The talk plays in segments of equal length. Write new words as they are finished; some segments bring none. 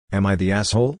Am I the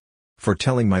asshole? For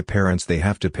telling my parents they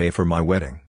have to pay for my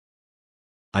wedding.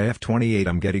 I am 28.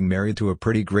 I'm getting married to a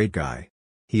pretty great guy.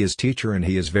 He is teacher and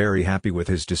he is very happy with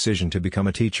his decision to become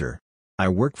a teacher. I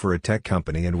work for a tech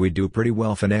company and we do pretty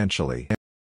well financially.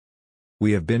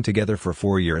 We have been together for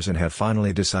 4 years and have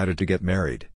finally decided to get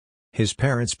married. His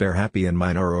parents are happy and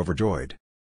mine are overjoyed.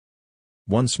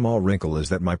 One small wrinkle is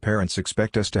that my parents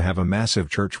expect us to have a massive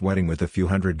church wedding with a few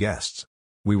hundred guests.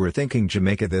 We were thinking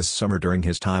Jamaica this summer during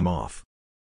his time off.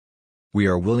 We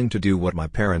are willing to do what my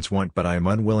parents want, but I am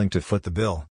unwilling to foot the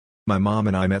bill. My mom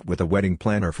and I met with a wedding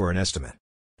planner for an estimate.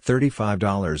 $35,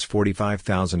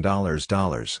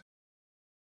 $45,000.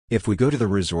 If we go to the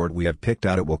resort we have picked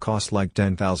out, it will cost like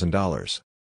 $10,000.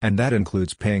 And that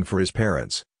includes paying for his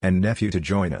parents and nephew to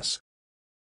join us.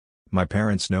 My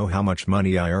parents know how much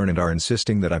money I earn and are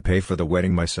insisting that I pay for the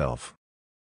wedding myself.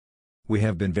 We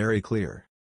have been very clear.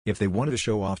 If they wanted to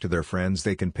show off to their friends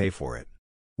they can pay for it.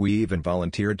 We even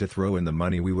volunteered to throw in the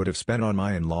money we would have spent on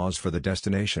my in-laws for the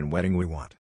destination wedding we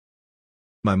want.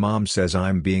 My mom says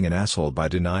I'm being an asshole by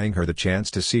denying her the chance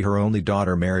to see her only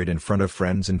daughter married in front of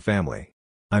friends and family.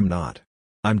 I'm not.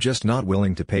 I'm just not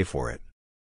willing to pay for it.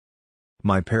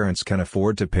 My parents can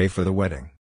afford to pay for the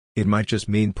wedding. It might just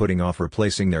mean putting off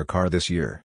replacing their car this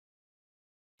year.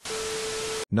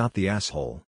 Not the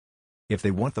asshole. If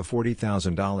they want the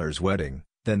 $40,000 wedding,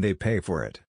 then they pay for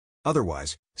it.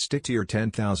 Otherwise, stick to your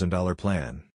 $10,000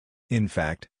 plan. In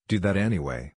fact, do that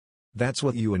anyway. That's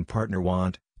what you and partner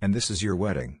want, and this is your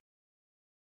wedding.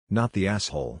 Not the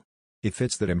asshole. If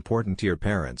it's that important to your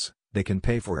parents, they can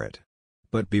pay for it.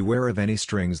 But beware of any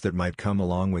strings that might come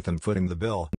along with them footing the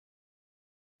bill.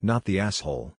 Not the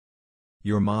asshole.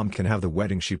 Your mom can have the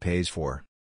wedding she pays for.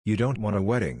 You don't want a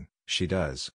wedding, she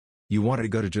does. You want to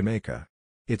go to Jamaica.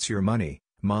 It's your money,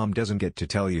 mom doesn't get to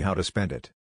tell you how to spend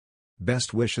it.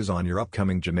 Best wishes on your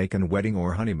upcoming Jamaican wedding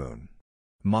or honeymoon.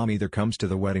 Mom either comes to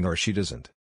the wedding or she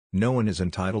doesn't. No one is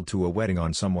entitled to a wedding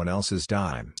on someone else's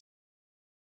dime.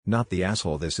 Not the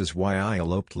asshole. This is why I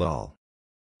eloped, lol.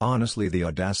 Honestly, the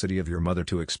audacity of your mother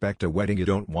to expect a wedding you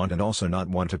don't want and also not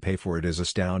want to pay for it is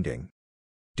astounding.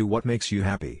 Do what makes you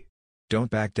happy. Don't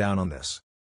back down on this.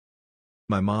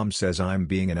 My mom says I'm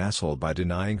being an asshole by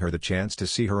denying her the chance to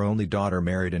see her only daughter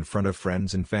married in front of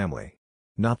friends and family.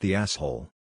 Not the asshole.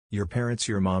 Your parents,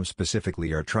 your mom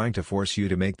specifically, are trying to force you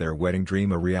to make their wedding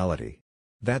dream a reality.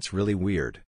 That's really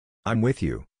weird. I'm with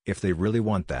you. If they really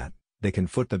want that, they can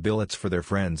foot the bill. It's for their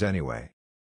friends anyway.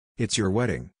 It's your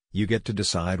wedding, you get to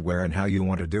decide where and how you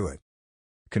want to do it.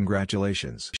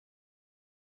 Congratulations.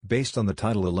 Based on the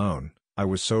title alone, I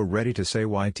was so ready to say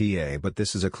YTA, but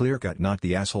this is a clear-cut not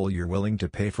the asshole. You're willing to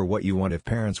pay for what you want. If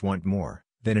parents want more,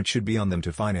 then it should be on them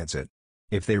to finance it.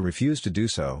 If they refuse to do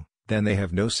so, then they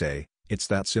have no say. It's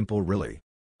that simple, really.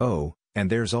 Oh, and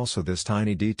there's also this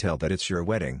tiny detail that it's your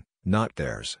wedding, not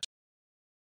theirs.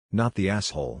 Not the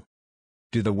asshole.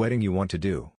 Do the wedding you want to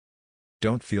do.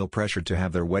 Don't feel pressured to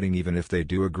have their wedding even if they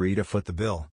do agree to foot the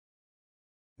bill.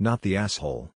 Not the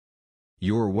asshole.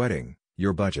 Your wedding,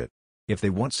 your budget. If they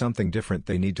want something different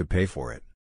they need to pay for it.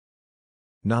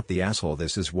 Not the asshole.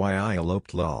 This is why I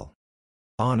eloped, lol.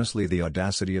 Honestly, the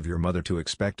audacity of your mother to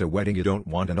expect a wedding you don't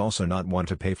want and also not want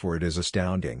to pay for it is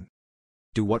astounding.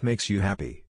 Do what makes you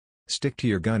happy. Stick to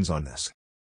your guns on this.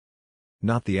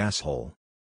 Not the asshole.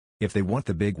 If they want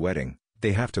the big wedding,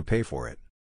 they have to pay for it.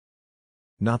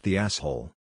 Not the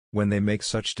asshole. When they make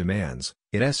such demands,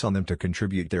 it's on them to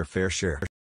contribute their fair share.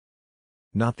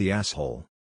 Not the asshole.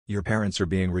 Your parents are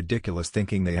being ridiculous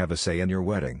thinking they have a say in your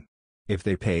wedding. If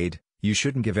they paid, you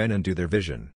shouldn't give in and do their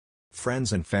vision.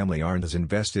 Friends and family aren't as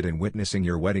invested in witnessing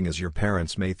your wedding as your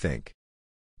parents may think.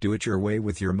 Do it your way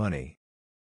with your money.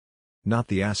 Not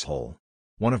the asshole.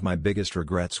 One of my biggest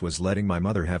regrets was letting my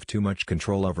mother have too much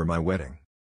control over my wedding.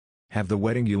 Have the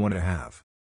wedding you want to have.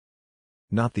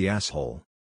 Not the asshole.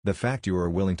 The fact you are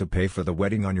willing to pay for the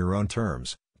wedding on your own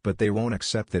terms, but they won't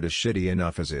accept it as shitty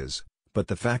enough as is, but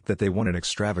the fact that they want an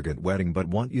extravagant wedding but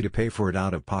want you to pay for it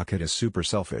out of pocket is super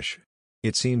selfish.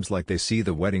 It seems like they see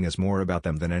the wedding as more about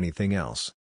them than anything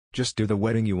else. Just do the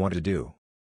wedding you want to do.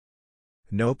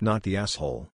 Nope, not the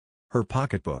asshole. Her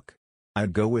pocketbook.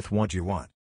 I'd go with what you want.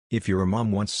 If your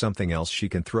mom wants something else she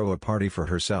can throw a party for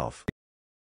herself.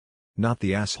 Not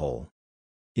the asshole.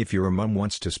 If your mom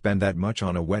wants to spend that much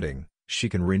on a wedding, she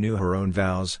can renew her own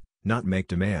vows, not make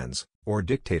demands, or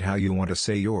dictate how you want to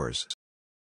say yours.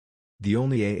 The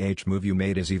only move you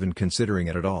made is even considering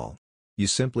it at all. You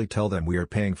simply tell them we are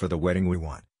paying for the wedding we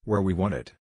want, where we want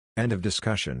it. End of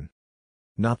discussion.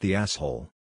 Not the asshole.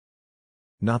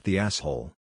 Not the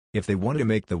asshole. If they want to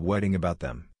make the wedding about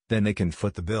them, then they can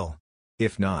foot the bill.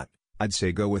 If not, I'd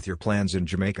say go with your plans in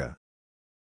Jamaica.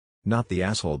 Not the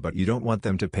asshole but you don't want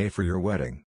them to pay for your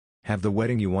wedding. Have the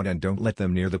wedding you want and don't let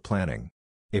them near the planning.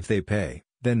 If they pay,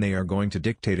 then they are going to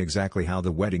dictate exactly how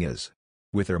the wedding is.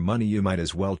 With their money you might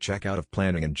as well check out of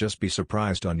planning and just be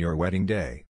surprised on your wedding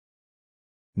day.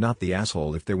 Not the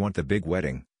asshole if they want the big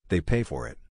wedding, they pay for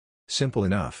it. Simple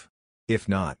enough. If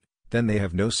not, then they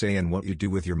have no say in what you do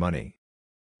with your money.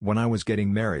 When I was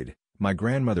getting married, my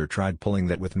grandmother tried pulling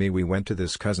that with me. We went to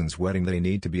this cousin's wedding. They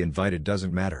need to be invited,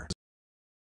 doesn't matter.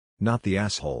 Not the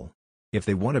asshole. If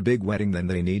they want a big wedding then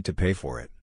they need to pay for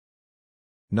it.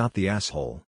 Not the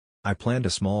asshole. I planned a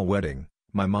small wedding,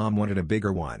 my mom wanted a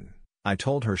bigger one. I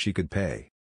told her she could pay.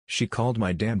 She called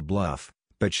my damned bluff,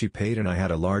 but she paid and I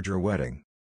had a larger wedding.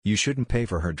 You shouldn't pay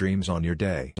for her dreams on your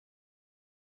day.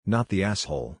 Not the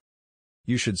asshole.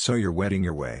 You should sew your wedding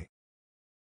your way.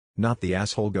 Not the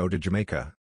asshole. Go to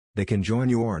Jamaica. They can join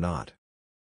you or not.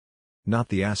 Not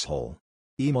the asshole.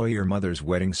 Emo, your mother's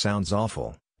wedding sounds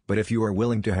awful, but if you are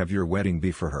willing to have your wedding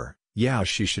be for her, yeah,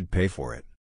 she should pay for it.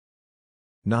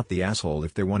 Not the asshole.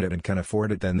 If they want it and can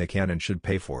afford it then they can and should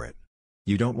pay for it.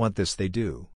 You don't want this, they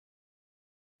do.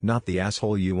 Not the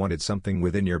asshole. You wanted something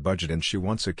within your budget and she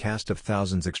wants a cast of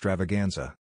thousands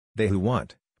extravaganza. They who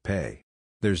want, pay.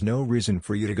 There's no reason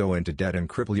for you to go into debt and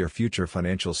cripple your future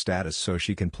financial status so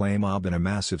she can play mob in a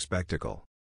massive spectacle.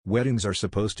 Weddings are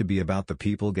supposed to be about the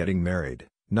people getting married,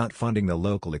 not funding the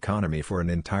local economy for an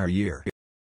entire year.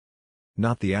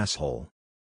 Not the asshole.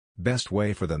 Best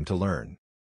way for them to learn.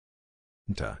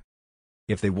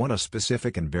 If they want a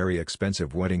specific and very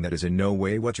expensive wedding that is in no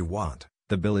way what you want,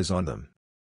 the bill is on them.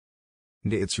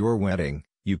 It's your wedding,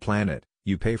 you plan it,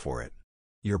 you pay for it.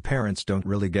 Your parents don't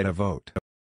really get a vote.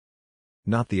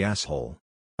 Not the asshole.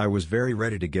 I was very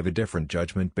ready to give a different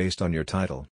judgment based on your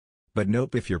title. But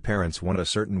nope, if your parents want a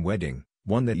certain wedding,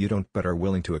 one that you don't but are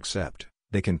willing to accept,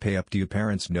 they can pay up. Do your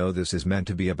parents know this is meant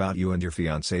to be about you and your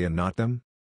fiancé and not them?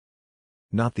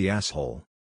 Not the asshole.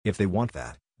 If they want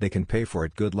that, they can pay for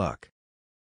it. Good luck.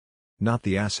 Not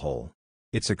the asshole.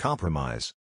 It's a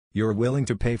compromise. You're willing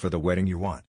to pay for the wedding you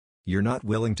want. You're not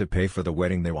willing to pay for the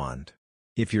wedding they want.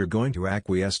 If you're going to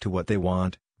acquiesce to what they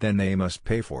want, then they must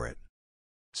pay for it.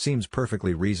 Seems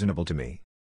perfectly reasonable to me.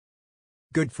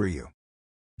 Good for you.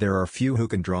 There are few who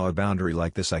can draw a boundary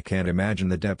like this. I can't imagine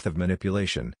the depth of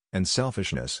manipulation and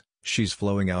selfishness she's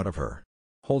flowing out of her.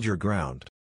 Hold your ground.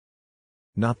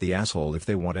 Not the asshole. If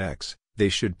they want X, they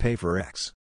should pay for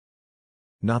X.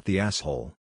 Not the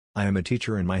asshole. I am a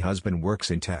teacher and my husband works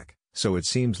in tech, so it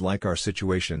seems like our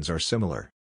situations are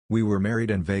similar. We were married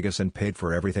in Vegas and paid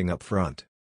for everything up front.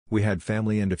 We had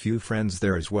family and a few friends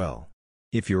there as well.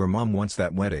 If your mom wants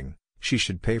that wedding, she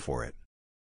should pay for it.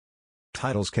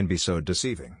 Titles can be so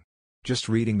deceiving. Just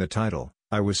reading the title,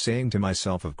 I was saying to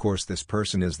myself, of course this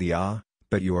person is the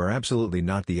but you are absolutely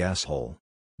not the asshole.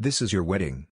 This is your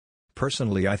wedding.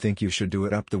 Personally, I think you should do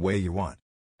it up the way you want.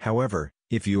 However,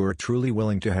 if you are truly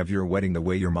willing to have your wedding the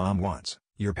way your mom wants,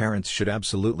 your parents should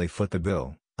absolutely foot the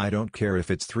bill. I don't care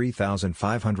if it's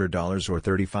 $3,500 or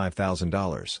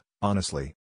 $35,000,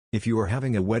 honestly. If you are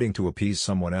having a wedding to appease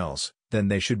someone else, then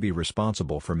they should be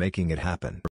responsible for making it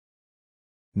happen.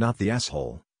 Not the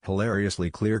asshole,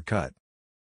 hilariously clear-cut.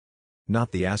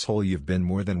 Not the asshole. You've been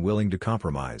more than willing to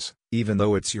compromise, even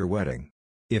though it's your wedding.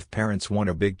 If parents want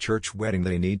a big church wedding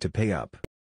they need to pay up.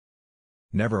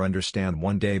 Never understand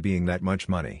one day being that much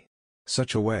money.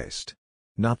 Such a waste.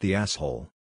 Not the asshole.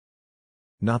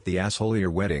 Not the asshole.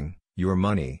 Your wedding, your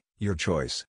money, your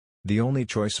choice. The only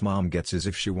choice mom gets is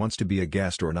if she wants to be a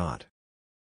guest or not.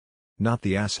 Not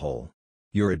the asshole.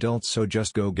 You're adults, so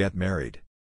just go get married.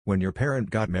 When your parent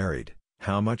got married,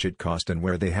 how much it cost and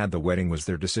where they had the wedding was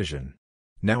their decision.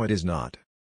 Now it is not.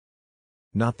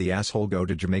 Not the asshole. Go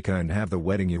to Jamaica and have the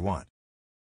wedding you want.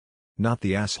 Not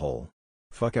the asshole.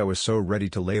 Fuck, I was so ready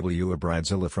to label you a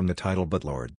bridezilla from the title, but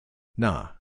lord. Nah.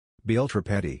 Be ultra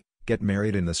petty, get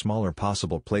married in the smaller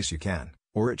possible place you can,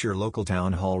 or at your local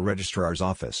town hall registrar's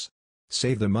office.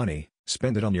 Save the money,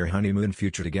 spend it on your honeymoon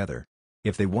future together.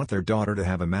 If they want their daughter to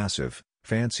have a massive,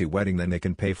 fancy wedding then they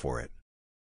can pay for it.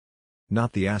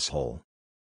 Not the asshole.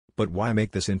 But why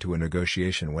make this into a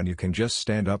negotiation when you can just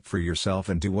stand up for yourself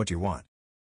and do what you want?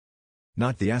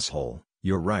 Not the asshole.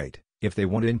 You're right, if they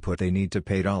want input they need to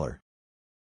pay $.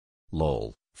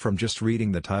 Lol, from just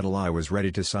reading the title I was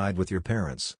ready to side with your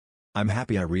parents. I'm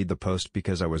happy I read the post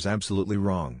because I was absolutely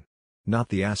wrong. Not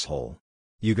the asshole.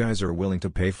 You guys are willing to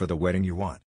pay for the wedding you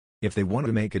want. If they want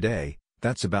to make a day,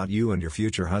 that's about you and your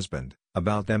future husband,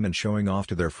 about them and showing off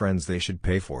to their friends, they should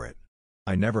pay for it.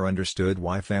 I never understood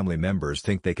why family members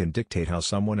think they can dictate how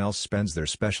someone else spends their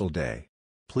special day.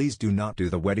 Please do not do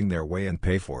the wedding their way and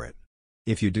pay for it.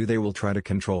 If you do, they will try to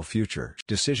control future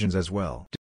decisions as well.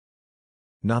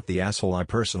 Not the asshole. I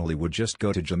personally would just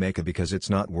go to Jamaica because it's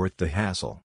not worth the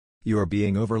hassle. You are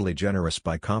being overly generous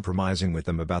by compromising with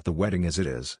them about the wedding as it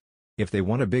is. If they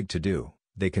want a big to-do,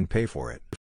 they can pay for it.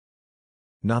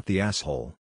 Not the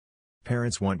asshole.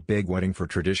 Parents want big wedding for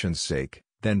tradition's sake,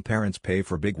 then parents pay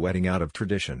for big wedding out of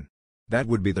tradition. That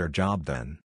would be their job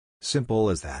then. Simple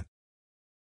as that.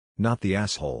 Not the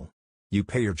asshole. You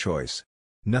pay your choice.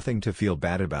 Nothing to feel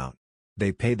bad about.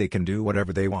 They pay, they can do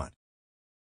whatever they want.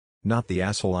 Not the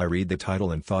asshole. I read the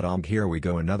title and thought, here we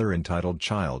go, another entitled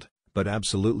child, but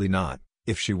absolutely not.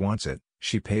 If she wants it,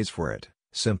 she pays for it.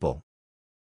 Simple.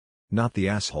 Not the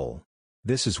asshole.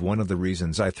 This is one of the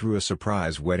reasons I threw a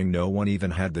surprise wedding. No one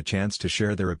even had the chance to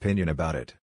share their opinion about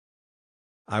it.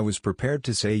 I was prepared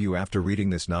to say you after reading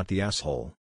this. Not the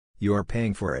asshole. You are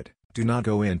paying for it. Do not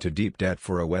go into deep debt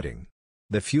for a wedding.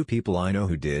 The few people I know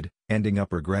who did, ending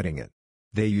up regretting it.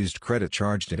 They used credit,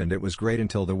 charged it, and it was great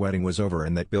until the wedding was over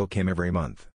and that bill came every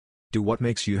month. Do what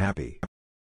makes you happy.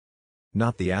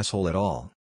 Not the asshole at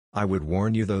all. I would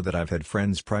warn you though that I've had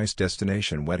friends price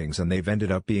destination weddings and they've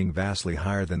ended up being vastly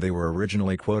higher than they were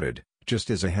originally quoted, just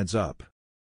as a heads up.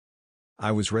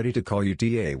 I was ready to call you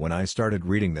TA when I started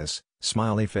reading this,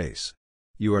 smiley face.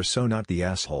 You are so not the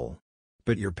asshole.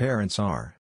 But your parents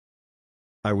are.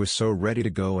 I was so ready to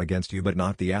go against you, but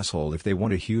not the asshole. If they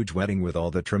want a huge wedding with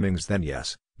all the trimmings, then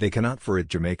yes, they can opt for it.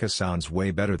 Jamaica sounds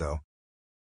way better though.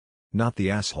 Not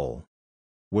the asshole.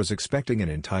 Was expecting an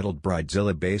entitled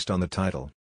bridezilla based on the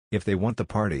title. If they want the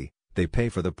party, they pay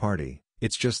for the party.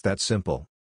 It's just that simple.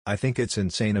 I think it's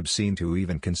insane, obscene to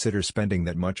even consider spending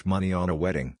that much money on a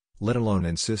wedding, let alone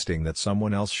insisting that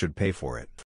someone else should pay for it.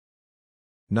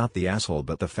 Not the asshole,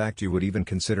 but the fact you would even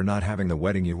consider not having the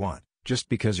wedding you want, just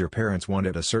because your parents want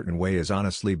it a certain way, is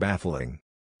honestly baffling.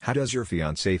 How does your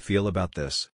fiancé feel about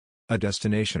this? A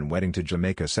destination wedding to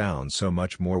Jamaica sounds so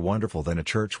much more wonderful than a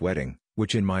church wedding,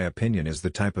 which in my opinion is the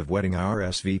type of wedding our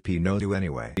SVP no do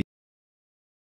anyway.